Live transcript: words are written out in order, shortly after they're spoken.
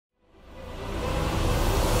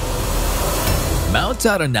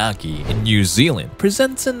Taranaki in New Zealand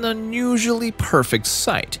presents an unusually perfect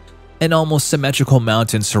sight. An almost symmetrical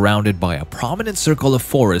mountain surrounded by a prominent circle of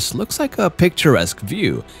forest looks like a picturesque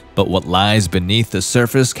view, but what lies beneath the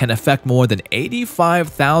surface can affect more than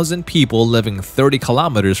 85,000 people living 30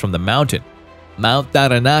 kilometers from the mountain. Mount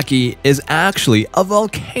Taranaki is actually a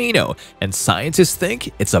volcano, and scientists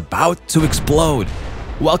think it's about to explode.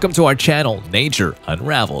 Welcome to our channel, Nature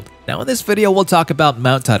Unraveled. Now in this video we'll talk about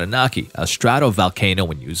Mount Taranaki, a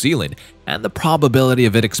stratovolcano in New Zealand, and the probability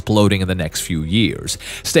of it exploding in the next few years.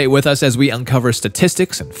 Stay with us as we uncover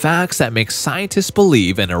statistics and facts that make scientists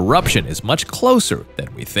believe an eruption is much closer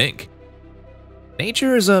than we think.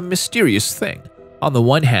 Nature is a mysterious thing. On the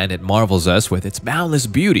one hand, it marvels us with its boundless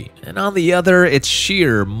beauty, and on the other, its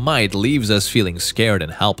sheer might leaves us feeling scared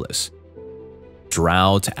and helpless.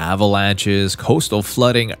 Drought, avalanches, coastal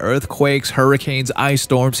flooding, earthquakes, hurricanes, ice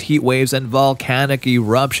storms, heat waves, and volcanic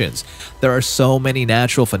eruptions. There are so many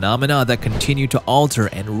natural phenomena that continue to alter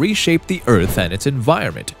and reshape the Earth and its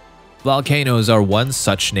environment. Volcanoes are one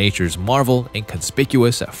such nature's marvel.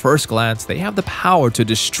 Inconspicuous at first glance, they have the power to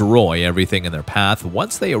destroy everything in their path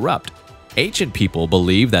once they erupt. Ancient people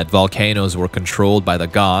believed that volcanoes were controlled by the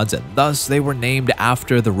gods, and thus they were named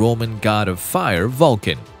after the Roman god of fire,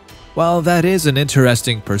 Vulcan. While that is an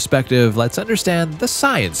interesting perspective, let's understand the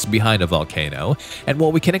science behind a volcano and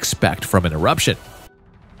what we can expect from an eruption.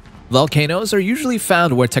 Volcanoes are usually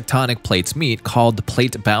found where tectonic plates meet, called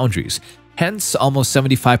plate boundaries. Hence, almost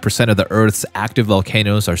 75% of the Earth's active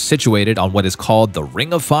volcanoes are situated on what is called the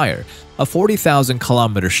Ring of Fire, a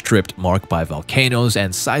 40,000-kilometer strip marked by volcanoes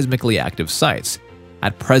and seismically active sites.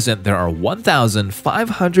 At present, there are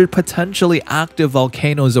 1,500 potentially active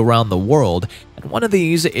volcanoes around the world, and one of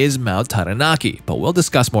these is Mount Taranaki, but we'll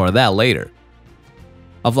discuss more of that later.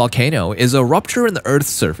 A volcano is a rupture in the Earth's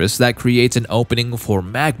surface that creates an opening for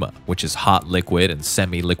magma, which is hot liquid and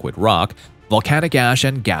semi-liquid rock, volcanic ash,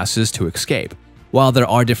 and gases to escape. While there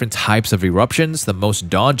are different types of eruptions, the most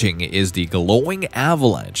daunting is the glowing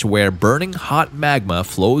avalanche, where burning hot magma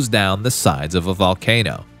flows down the sides of a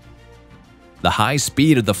volcano. The high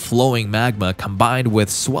speed of the flowing magma, combined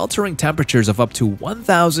with sweltering temperatures of up to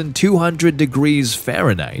 1,200 degrees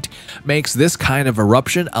Fahrenheit, makes this kind of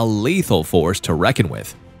eruption a lethal force to reckon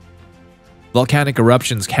with. Volcanic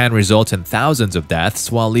eruptions can result in thousands of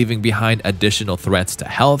deaths while leaving behind additional threats to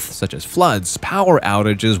health, such as floods, power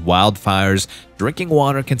outages, wildfires, drinking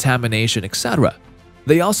water contamination, etc.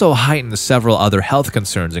 They also heighten several other health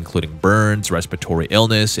concerns, including burns, respiratory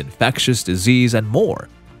illness, infectious disease, and more.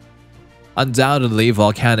 Undoubtedly,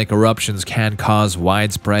 volcanic eruptions can cause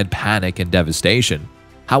widespread panic and devastation.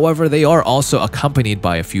 However, they are also accompanied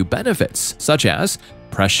by a few benefits, such as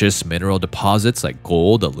precious mineral deposits like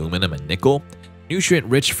gold, aluminum, and nickel,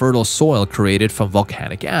 nutrient-rich fertile soil created from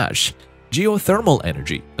volcanic ash, geothermal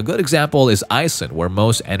energy. A good example is Iceland, where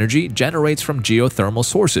most energy generates from geothermal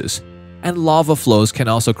sources. And lava flows can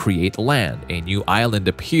also create land. A new island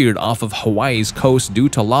appeared off of Hawaii's coast due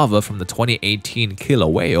to lava from the 2018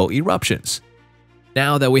 Kilauea eruptions.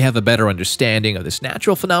 Now that we have a better understanding of this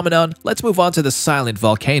natural phenomenon, let's move on to the silent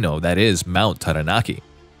volcano that is Mount Taranaki.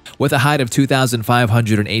 With a height of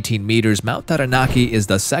 2,518 meters, Mount Taranaki is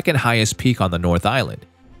the second highest peak on the North Island.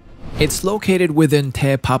 It's located within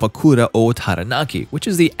Te Papakura o Taranaki, which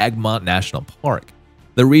is the Egmont National Park.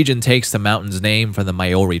 The region takes the mountain's name from the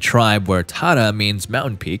Maori tribe, where Tara means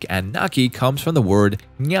mountain peak and Naki comes from the word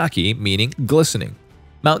Nyaki, meaning glistening.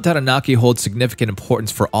 Mount Taranaki holds significant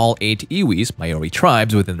importance for all 8 iwis, Maori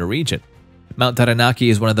tribes, within the region. Mount Taranaki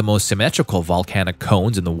is one of the most symmetrical volcanic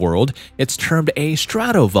cones in the world. It's termed a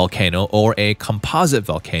stratovolcano or a composite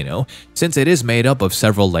volcano, since it is made up of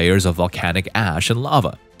several layers of volcanic ash and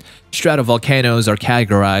lava. Stratovolcanoes are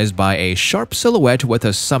categorized by a sharp silhouette with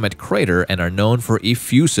a summit crater and are known for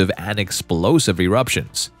effusive and explosive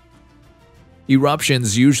eruptions.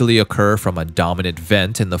 Eruptions usually occur from a dominant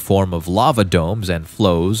vent in the form of lava domes and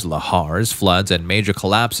flows, lahars, floods, and major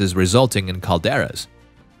collapses resulting in calderas.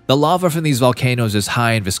 The lava from these volcanoes is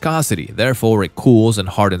high in viscosity, therefore it cools and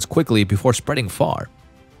hardens quickly before spreading far.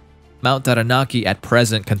 Mount Taranaki at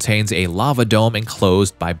present contains a lava dome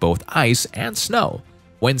enclosed by both ice and snow.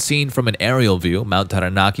 When seen from an aerial view, Mount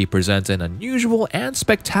Taranaki presents an unusual and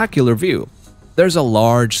spectacular view. There's a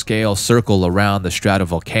large-scale circle around the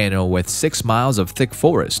stratovolcano with 6 miles of thick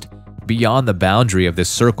forest. Beyond the boundary of this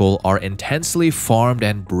circle are intensely farmed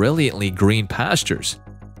and brilliantly green pastures.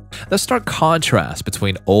 The stark contrast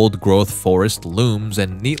between old-growth forest looms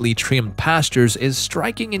and neatly trimmed pastures is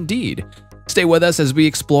striking indeed. Stay with us as we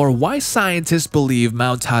explore why scientists believe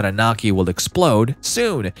Mount Taranaki will explode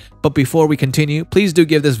soon. But before we continue, please do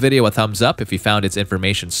give this video a thumbs up if you found its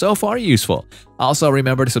information so far useful. Also,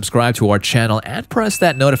 remember to subscribe to our channel and press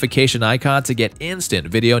that notification icon to get instant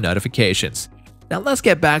video notifications. Now let's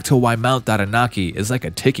get back to why Mount Taranaki is like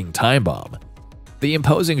a ticking time bomb. The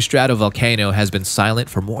imposing stratovolcano has been silent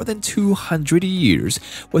for more than 200 years,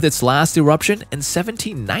 with its last eruption in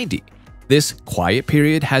 1790. This quiet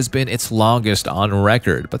period has been its longest on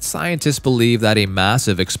record, but scientists believe that a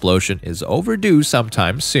massive explosion is overdue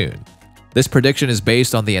sometime soon. This prediction is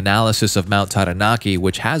based on the analysis of Mount Taranaki,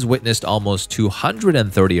 which has witnessed almost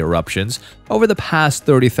 230 eruptions over the past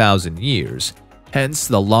 30,000 years. Hence,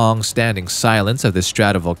 the long-standing silence of this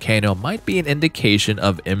stratovolcano might be an indication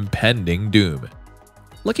of impending doom.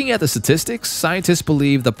 Looking at the statistics, scientists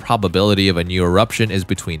believe the probability of a new eruption is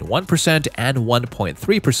between 1% and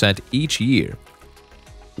 1.3% each year.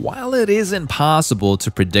 While it is impossible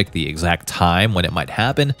to predict the exact time when it might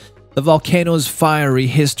happen, the volcano's fiery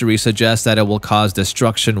history suggests that it will cause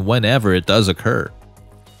destruction whenever it does occur.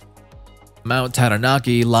 Mount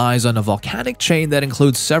Taranaki lies on a volcanic chain that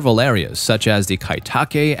includes several areas, such as the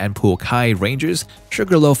Kaitake and Puukai Ranges,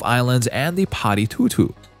 Sugarloaf Islands, and the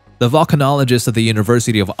Paritutu. The volcanologist at the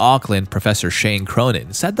University of Auckland, Professor Shane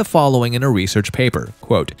Cronin, said the following in a research paper,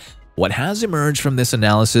 quote, "What has emerged from this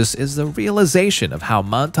analysis is the realization of how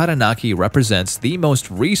Mount Taranaki represents the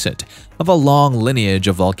most recent of a long lineage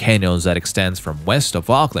of volcanoes that extends from west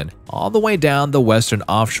of Auckland all the way down the western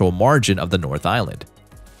offshore margin of the North Island.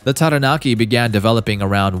 The Taranaki began developing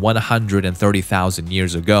around 130,000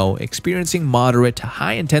 years ago, experiencing moderate to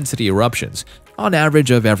high-intensity eruptions, on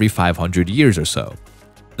average of every 500 years or so.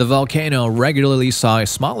 The volcano regularly saw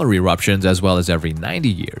smaller eruptions as well as every 90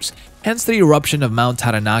 years, hence the eruption of Mount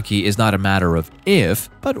Taranaki is not a matter of if,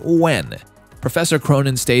 but when. Professor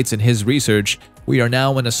Cronin states in his research, "We are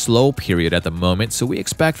now in a slow period at the moment, so we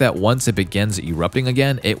expect that once it begins erupting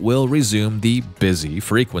again, it will resume the busy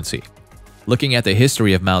frequency." Looking at the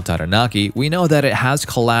history of Mount Taranaki, we know that it has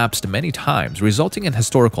collapsed many times, resulting in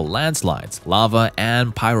historical landslides, lava,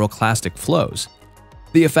 and pyroclastic flows.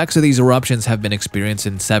 The effects of these eruptions have been experienced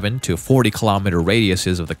in 7 to 40-kilometer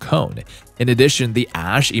radiuses of the cone. In addition, the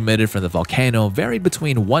ash emitted from the volcano varied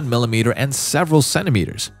between 1 millimeter and several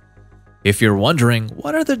centimeters. If you're wondering,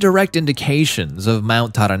 what are the direct indications of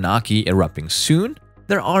Mount Taranaki erupting soon?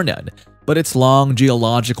 There are none, but its long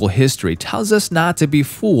geological history tells us not to be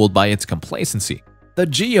fooled by its complacency. The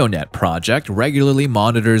GeoNet project regularly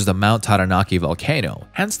monitors the Mount Taranaki volcano,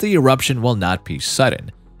 hence the eruption will not be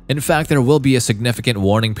sudden. In fact, there will be a significant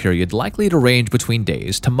warning period likely to range between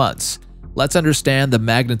days to months. Let's understand the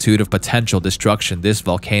magnitude of potential destruction this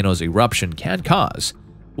volcano's eruption can cause.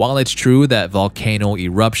 While it's true that volcano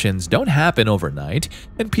eruptions don't happen overnight,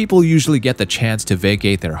 and people usually get the chance to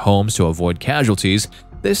vacate their homes to avoid casualties,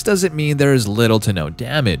 this doesn't mean there is little to no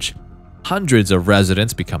damage. Hundreds of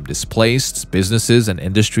residents become displaced, businesses and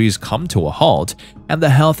industries come to a halt, and the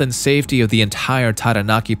health and safety of the entire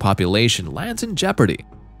Taranaki population lands in jeopardy.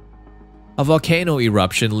 A volcano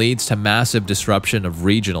eruption leads to massive disruption of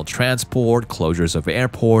regional transport, closures of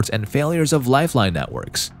airports, and failures of lifeline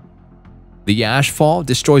networks. The ashfall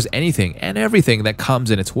destroys anything and everything that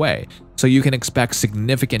comes in its way, so you can expect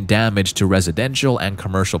significant damage to residential and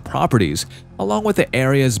commercial properties, along with the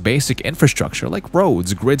area's basic infrastructure like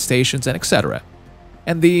roads, grid stations, and etc.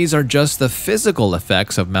 And these are just the physical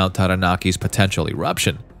effects of Mount Taranaki's potential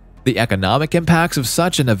eruption. The economic impacts of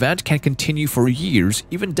such an event can continue for years,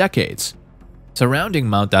 even decades. Surrounding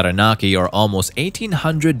Mount Taranaki are almost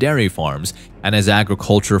 1,800 dairy farms, and as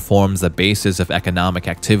agriculture forms the basis of economic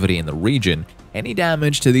activity in the region, any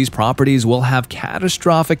damage to these properties will have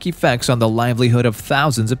catastrophic effects on the livelihood of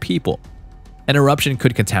thousands of people. An eruption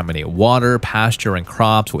could contaminate water, pasture, and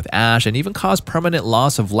crops with ash and even cause permanent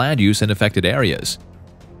loss of land use in affected areas.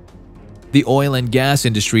 The oil and gas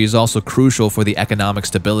industry is also crucial for the economic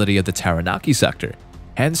stability of the Taranaki sector.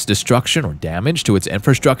 Hence, destruction or damage to its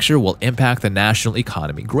infrastructure will impact the national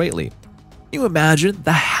economy greatly. Can you imagine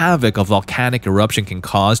the havoc a volcanic eruption can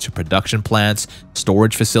cause to production plants,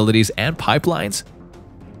 storage facilities, and pipelines?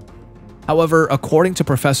 However, according to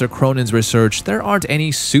Professor Cronin's research, there aren't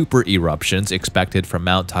any super eruptions expected from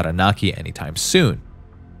Mount Taranaki anytime soon.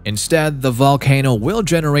 Instead, the volcano will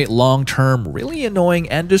generate long-term, really annoying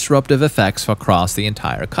and disruptive effects across the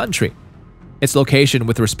entire country. Its location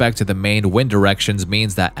with respect to the main wind directions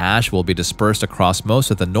means that ash will be dispersed across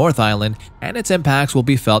most of the North Island, and its impacts will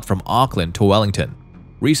be felt from Auckland to Wellington.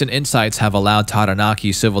 Recent insights have allowed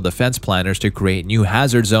Taranaki civil defense planners to create new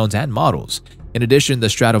hazard zones and models. In addition, the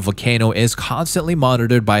stratovolcano is constantly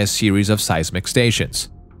monitored by a series of seismic stations.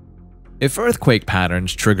 If earthquake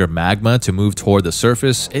patterns trigger magma to move toward the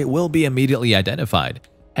surface, it will be immediately identified.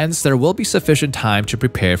 Hence, there will be sufficient time to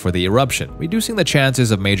prepare for the eruption, reducing the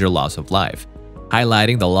chances of major loss of life.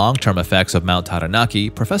 Highlighting the long-term effects of Mount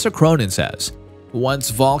Taranaki, Professor Cronin says,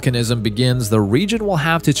 "Once volcanism begins, the region will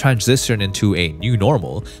have to transition into a new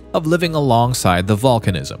normal of living alongside the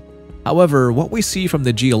volcanism. However, what we see from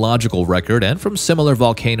the geological record and from similar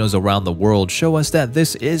volcanoes around the world show us that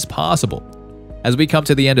this is possible." As we come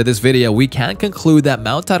to the end of this video, we can conclude that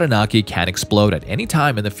Mount Taranaki can explode at any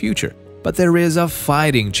time in the future, but there is a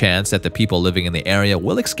fighting chance that the people living in the area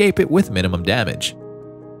will escape it with minimum damage.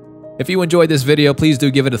 If you enjoyed this video, please do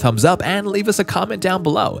give it a thumbs up and leave us a comment down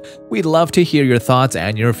below. We'd love to hear your thoughts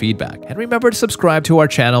and your feedback. And remember to subscribe to our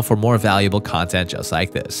channel for more valuable content just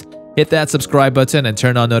like this. Hit that subscribe button and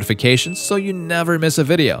turn on notifications so you never miss a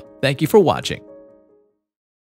video. Thank you for watching.